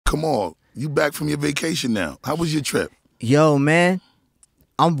come on. You back from your vacation now. How was your trip? Yo, man,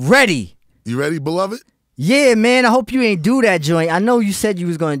 I'm ready. You ready, beloved? Yeah, man, I hope you ain't do that joint. I know you said you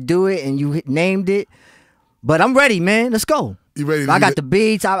was going to do it and you named it, but I'm ready, man. Let's go. You ready to I do got the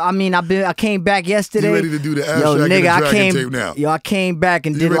beats. I came back yesterday. You ready to do the abstract yo, nigga, and the I dragon came, tape now? Yo, I came back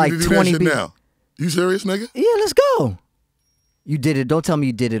and You did ready like to do 20 that shit beats. now? You serious, nigga? Yeah, let's go. You did it. Don't tell me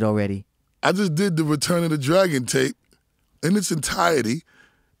you did it already. I just did the Return of the Dragon tape in its entirety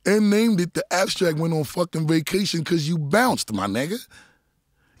and named it The Abstract Went on Fucking Vacation because you bounced, my nigga.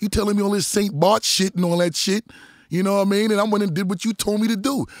 You telling me all this St. Bart shit and all that shit. You know what I mean? And I went and did what you told me to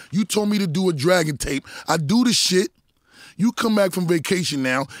do. You told me to do a dragon tape. I do the shit. You come back from vacation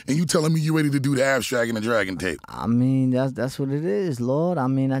now, and you telling me you ready to do the abstract and the dragon tape. I mean, that's what it is, Lord. I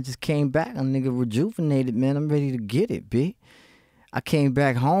mean, I just came back. I'm nigga rejuvenated, man. I'm ready to get it, B. I came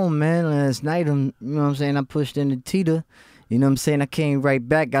back home, man, last night. You know what I'm saying? I pushed into Tita. You know what I'm saying? I came right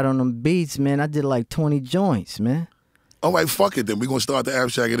back, got on them beats, man. I did like 20 joints, man. All right, fuck it then. We're going to start the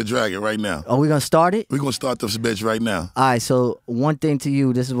abstract and the dragon right now. Oh, we going to start it? We're going to start this bitch right now. All right, so one thing to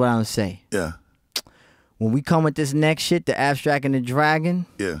you, this is what I'm going to say. Yeah. When we come with this next shit, the abstract and the dragon,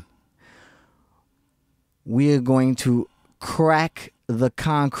 yeah, we are going to crack the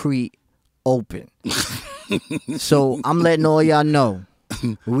concrete open. So I'm letting all y'all know.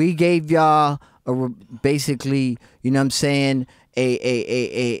 We gave y'all basically, you know what I'm saying,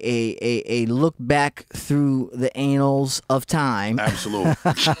 a look back through the annals of time. Absolutely.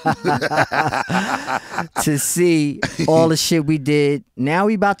 To see all the shit we did. Now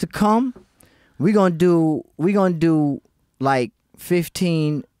we about to come. We gonna do like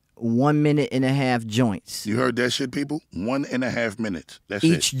 15 1.5-minute joints. You heard that shit, people? 1.5 minutes. That's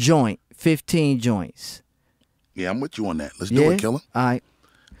Each joint, 15 joints. Yeah, I'm with you on that. Let's do it, killer. All right.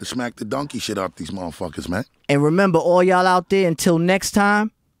 Let's smack the donkey shit out these motherfuckers, man. And remember, all y'all out there, until next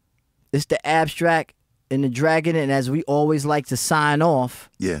time, it's the abstract and the dragon, and as we always like to sign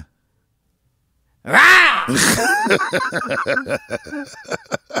off. Yeah. Rah!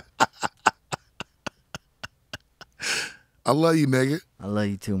 I love you, nigga. I love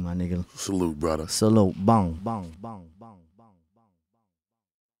you too, my nigga. Salute, brother. Salute. Bong, bong, bong, bong.